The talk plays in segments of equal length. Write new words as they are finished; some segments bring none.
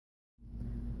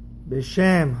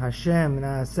B'Shem Hashem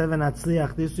Na'aseh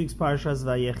v'Natzliach. This week's Parsha is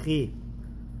Vayechi.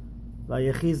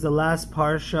 Vayechi is the last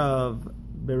Parsha of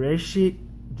Bereshit,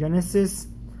 Genesis.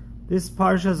 This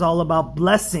Parsha is all about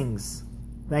blessings.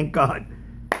 Thank God.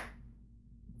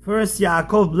 First,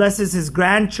 Yaakov blesses his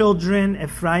grandchildren,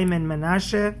 Ephraim and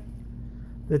Menashe,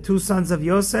 the two sons of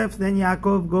Yosef. Then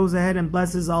Yaakov goes ahead and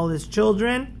blesses all his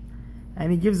children.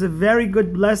 And he gives a very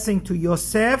good blessing to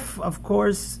Yosef, of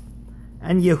course.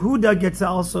 And Yehuda gets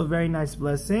also a very nice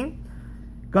blessing.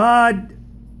 God,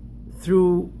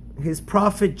 through his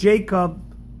prophet Jacob,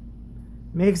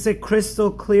 makes it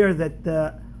crystal clear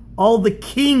that all the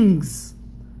kings,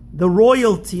 the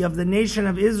royalty of the nation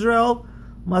of Israel,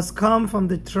 must come from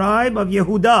the tribe of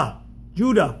Yehuda,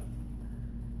 Judah.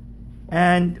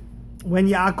 And when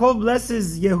Yaakov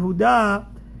blesses Yehuda,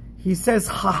 he says,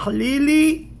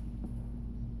 Chachlili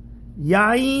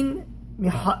Yain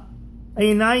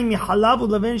Einayim Michalav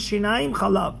Uleven Shinayim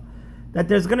Chalav, that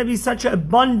there's going to be such an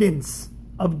abundance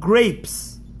of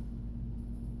grapes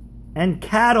and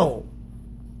cattle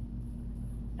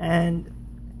and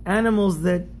animals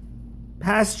that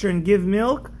pasture and give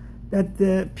milk, that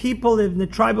the people in the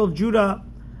tribe of Judah,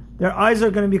 their eyes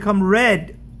are going to become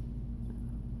red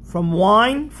from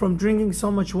wine, from drinking so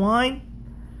much wine,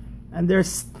 and their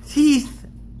teeth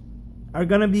are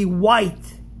going to be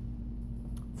white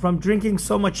from drinking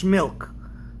so much milk.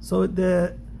 So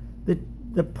the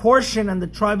portion and the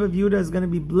tribe of Judah is going to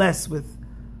be blessed with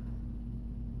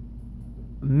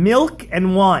milk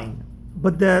and wine.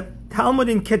 But the Talmud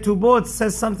in Ketubot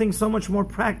says something so much more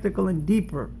practical and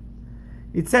deeper.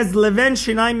 It says, Leven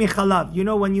shinai michalav. You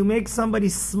know, when you make somebody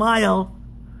smile,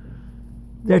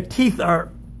 their teeth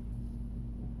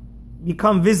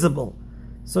become visible.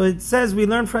 So it says, we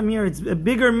learn from here, it's a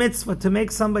bigger mitzvah to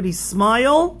make somebody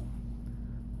smile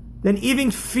than even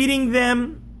feeding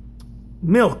them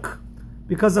milk.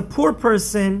 Because a poor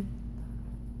person,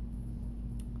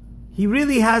 he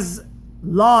really has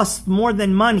lost more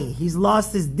than money. He's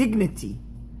lost his dignity.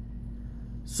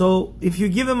 So if you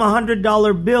give him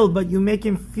 $100 bill, but you make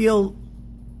him feel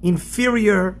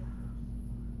inferior,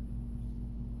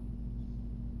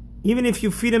 even if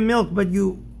you feed him milk, but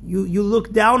you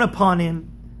look down upon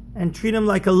him and treat him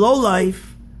like a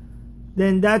lowlife,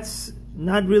 then that's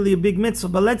not really a big mitzvah.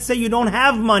 But let's say you don't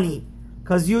have money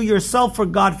because you yourself are,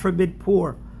 God forbid,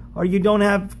 poor, or you don't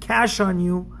have cash on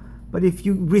you. But if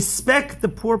you respect the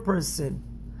poor person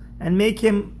and make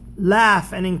him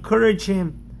laugh and encourage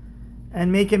him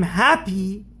and make him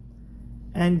happy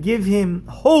and give him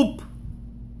hope,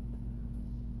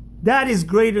 that is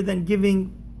greater than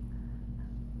giving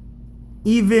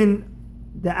even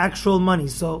the actual money.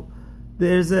 So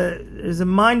there's a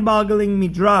mind-boggling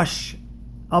midrash,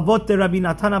 Avot de Rabbi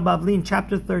Natan Bavlin,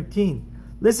 chapter 13.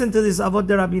 Listen to this Avot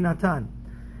de Rabbi Natan.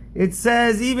 It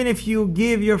says, even if you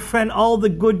give your friend all the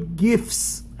good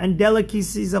gifts and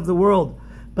delicacies of the world,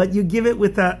 but you give it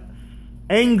with a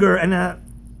anger and a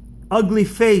ugly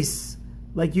face,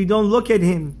 like you don't look at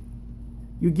him,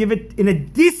 you give it in a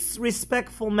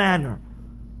disrespectful manner,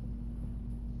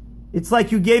 it's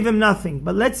like you gave him nothing.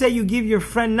 But let's say you give your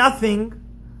friend nothing,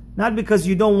 not because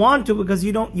you don't want to, because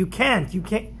you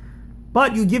can't,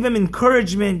 but you give him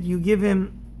encouragement, you give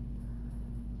him,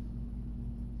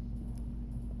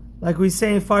 like we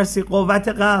say in Farsi,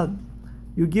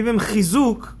 you give him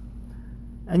chizuk,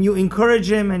 and you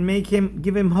encourage him and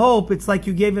give him hope. It's like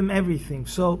you gave him everything.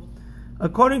 So,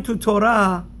 according to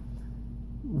Torah,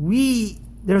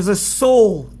 there's a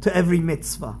soul to every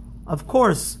mitzvah. Of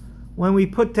course, when we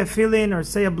put tefillin or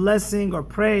say a blessing or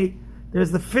pray,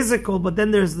 there's the physical, but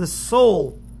then there's the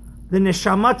soul, the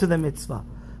neshama to the mitzvah.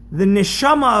 The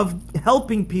neshama of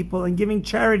helping people and giving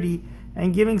charity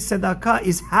and giving tzedakah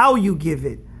is how you give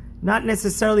it, not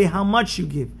necessarily how much you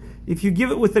give. If you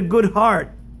give it with a good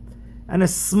heart and a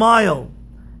smile,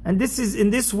 and this is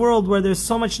in this world where there's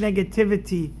so much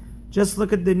negativity, just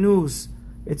look at the news.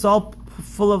 It's all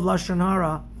full of lashon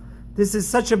hara. This is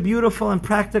such a beautiful and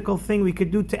practical thing we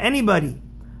could do to anybody.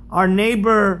 Our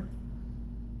neighbor,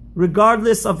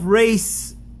 regardless of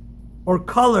race or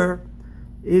color,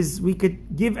 is we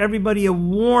could give everybody a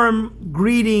warm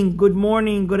greeting, good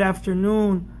morning, good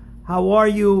afternoon, how are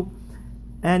you?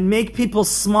 And make people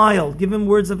smile, give them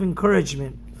words of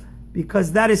encouragement,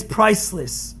 because that is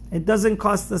priceless. It doesn't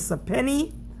cost us a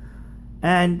penny.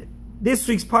 And this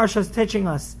week's Parsha is teaching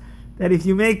us that if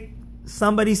you make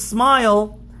somebody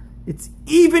smile, it's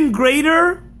even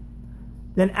greater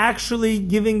than actually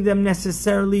giving them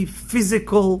necessarily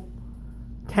physical,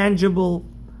 tangible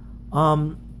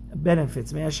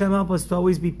benefits. May Hashem help us to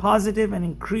always be positive and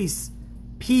increase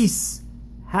peace,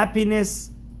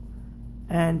 happiness,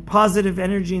 and positive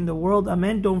energy in the world.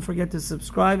 Amen. Don't forget to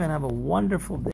subscribe and have a wonderful day.